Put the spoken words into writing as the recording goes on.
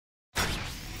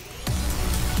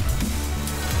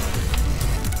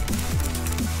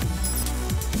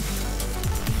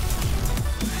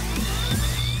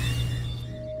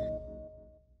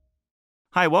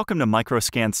Hi, welcome to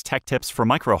Microscan's Tech Tips for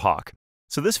MicroHAWK.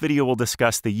 So this video will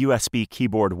discuss the USB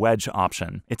Keyboard Wedge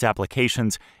option, its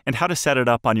applications, and how to set it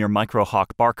up on your MicroHAWK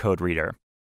barcode reader.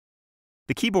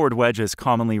 The Keyboard Wedge is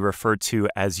commonly referred to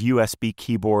as USB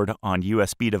keyboard on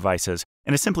USB devices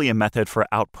and is simply a method for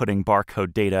outputting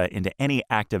barcode data into any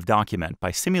active document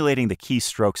by simulating the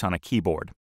keystrokes on a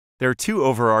keyboard. There are two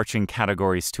overarching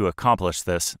categories to accomplish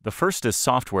this. The first is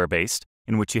software-based,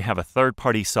 in which you have a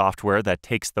third-party software that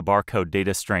takes the barcode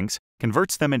data strings,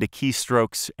 converts them into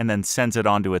keystrokes, and then sends it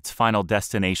on to its final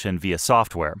destination via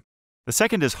software. The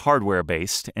second is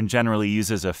hardware-based and generally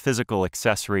uses a physical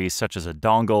accessory such as a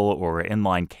dongle or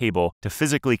inline cable to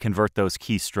physically convert those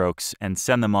keystrokes and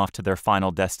send them off to their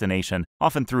final destination,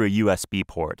 often through a USB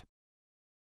port.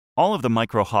 All of the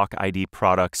MicroHAWK ID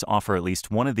products offer at least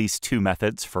one of these two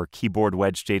methods for keyboard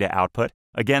wedge data output,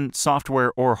 again,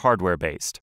 software or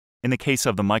hardware-based. In the case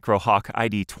of the MicroHAWK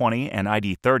ID20 and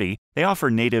ID30, they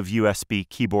offer native USB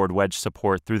keyboard wedge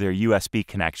support through their USB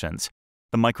connections.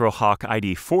 The MicroHAWK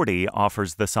ID40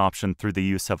 offers this option through the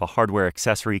use of a hardware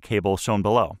accessory cable shown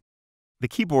below. The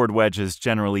keyboard wedge is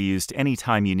generally used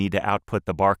anytime you need to output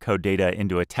the barcode data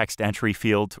into a text entry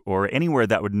field or anywhere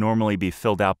that would normally be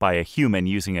filled out by a human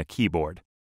using a keyboard.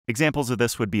 Examples of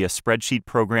this would be a spreadsheet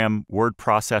program, word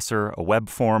processor, a web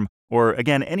form, or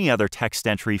again, any other text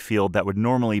entry field that would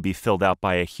normally be filled out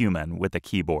by a human with a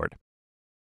keyboard.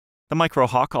 The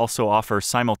MicroHAWK also offers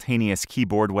simultaneous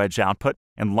keyboard wedge output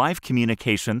and live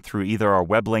communication through either our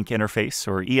WebLink interface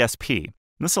or ESP.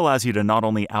 This allows you to not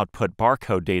only output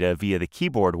barcode data via the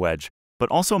keyboard wedge, but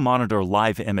also monitor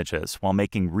live images while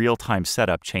making real-time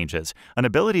setup changes, an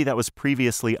ability that was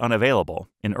previously unavailable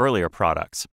in earlier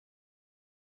products.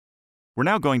 We're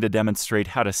now going to demonstrate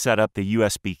how to set up the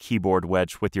USB keyboard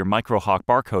wedge with your MicroHAWK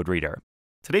barcode reader.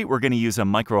 Today we're going to use a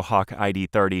MicroHAWK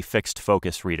ID30 fixed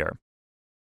focus reader.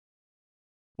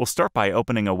 We'll start by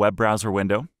opening a web browser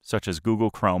window, such as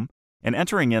Google Chrome, and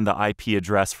entering in the IP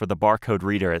address for the barcode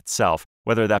reader itself,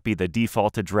 whether that be the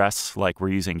default address like we're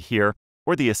using here,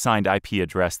 or the assigned IP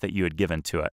address that you had given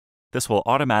to it. This will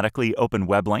automatically open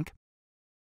WebLink.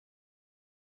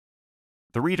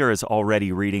 The reader is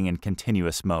already reading in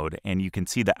continuous mode, and you can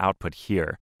see the output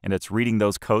here, and it's reading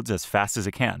those codes as fast as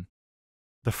it can.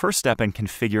 The first step in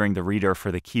configuring the reader for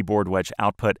the keyboard wedge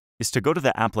output is to go to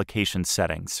the Application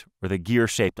Settings, or the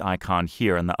gear-shaped icon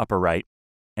here in the upper right,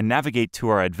 and navigate to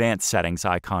our Advanced Settings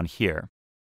icon here.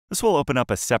 This will open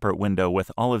up a separate window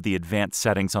with all of the advanced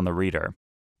settings on the reader.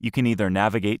 You can either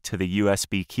navigate to the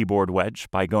USB keyboard wedge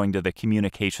by going to the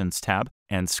Communications tab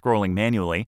and scrolling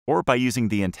manually, or by using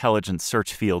the intelligent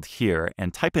search field here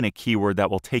and type in a keyword that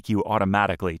will take you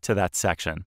automatically to that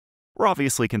section. We're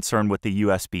obviously concerned with the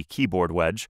USB keyboard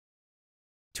wedge.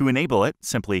 To enable it,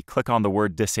 simply click on the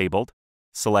word Disabled,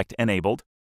 select Enabled,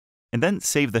 and then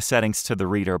save the settings to the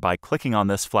reader by clicking on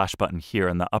this flash button here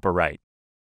in the upper right.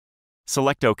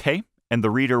 Select OK, and the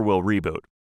reader will reboot.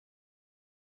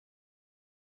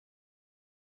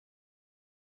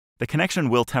 The connection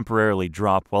will temporarily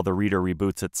drop while the reader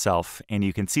reboots itself, and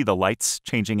you can see the lights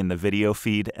changing in the video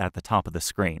feed at the top of the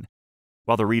screen.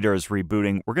 While the reader is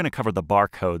rebooting, we're going to cover the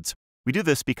barcodes. We do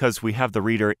this because we have the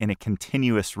reader in a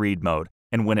continuous read mode,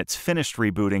 and when it's finished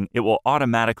rebooting, it will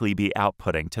automatically be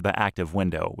outputting to the active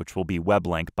window, which will be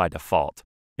WebLink by default.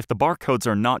 If the barcodes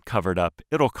are not covered up,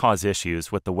 it'll cause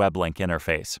issues with the WebLink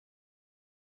interface.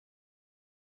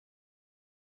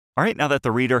 All right, now that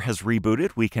the reader has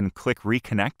rebooted, we can click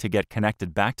Reconnect to get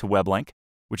connected back to WebLink,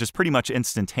 which is pretty much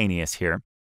instantaneous here.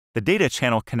 The Data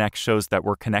Channel Connect shows that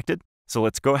we're connected, so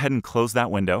let's go ahead and close that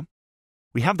window.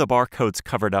 We have the barcodes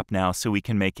covered up now, so we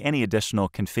can make any additional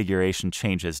configuration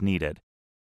changes needed.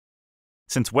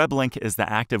 Since WebLink is the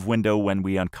active window when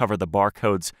we uncover the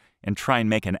barcodes and try and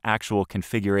make an actual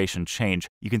configuration change,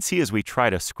 you can see as we try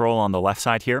to scroll on the left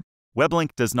side here,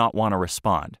 WebLink does not want to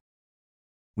respond.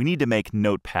 We need to make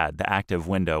Notepad the active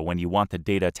window when you want the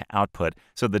data to output,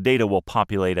 so the data will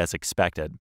populate as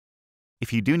expected.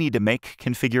 If you do need to make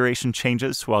configuration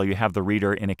changes while you have the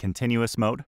reader in a continuous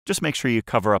mode, just make sure you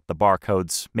cover up the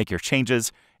barcodes, make your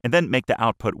changes, and then make the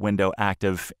output window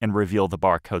active and reveal the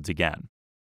barcodes again.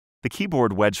 The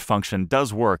keyboard wedge function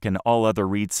does work in all other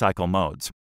read cycle modes.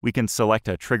 We can select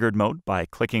a triggered mode by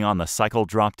clicking on the cycle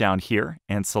drop-down here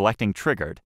and selecting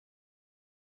Triggered.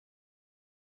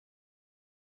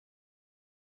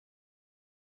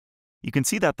 You can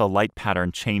see that the light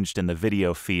pattern changed in the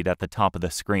video feed at the top of the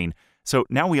screen, so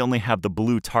now we only have the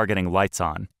blue targeting lights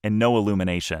on and no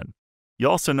illumination.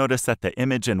 You'll also notice that the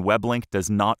image in WebLink does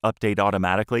not update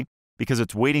automatically because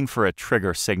it's waiting for a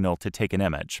trigger signal to take an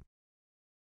image.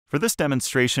 For this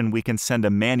demonstration, we can send a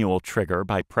manual trigger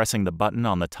by pressing the button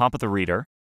on the top of the reader,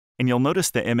 and you'll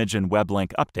notice the image in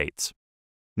WebLink updates.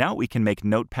 Now we can make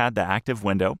Notepad the active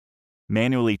window,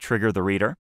 manually trigger the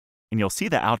reader, and you'll see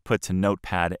the output to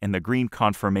Notepad in the green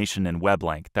confirmation in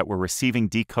WebLink that we're receiving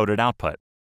decoded output.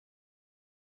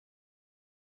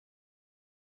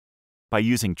 By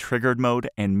using triggered mode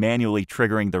and manually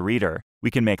triggering the reader,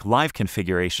 we can make live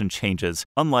configuration changes,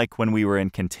 unlike when we were in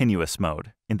continuous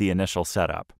mode in the initial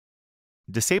setup.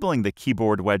 Disabling the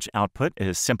Keyboard Wedge output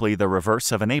is simply the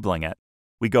reverse of enabling it.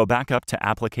 We go back up to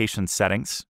Application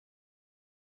Settings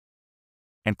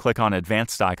and click on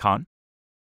Advanced icon.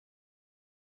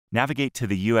 Navigate to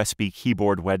the USB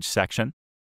Keyboard Wedge section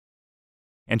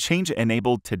and change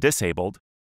Enabled to Disabled,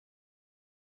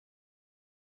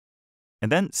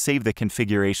 and then save the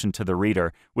configuration to the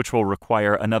reader, which will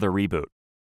require another reboot.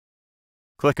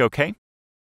 Click OK.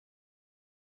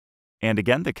 And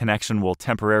again, the connection will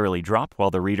temporarily drop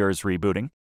while the reader is rebooting.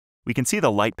 We can see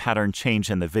the light pattern change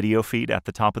in the video feed at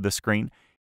the top of the screen,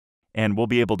 and we'll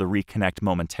be able to reconnect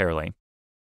momentarily.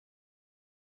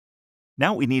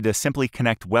 Now we need to simply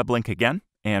connect WebLink again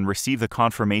and receive the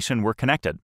confirmation we're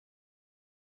connected.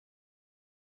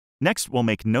 Next, we'll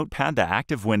make Notepad the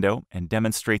active window and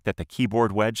demonstrate that the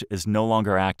Keyboard Wedge is no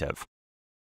longer active.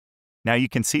 Now you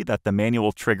can see that the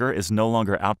manual trigger is no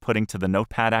longer outputting to the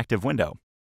Notepad active window.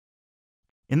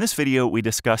 In this video, we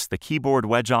discussed the Keyboard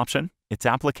Wedge option, its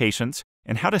applications,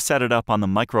 and how to set it up on the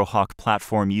MicroHAWK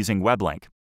platform using WebLink.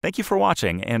 Thank you for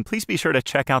watching, and please be sure to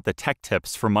check out the tech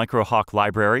tips for MicroHAWK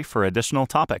library for additional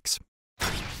topics.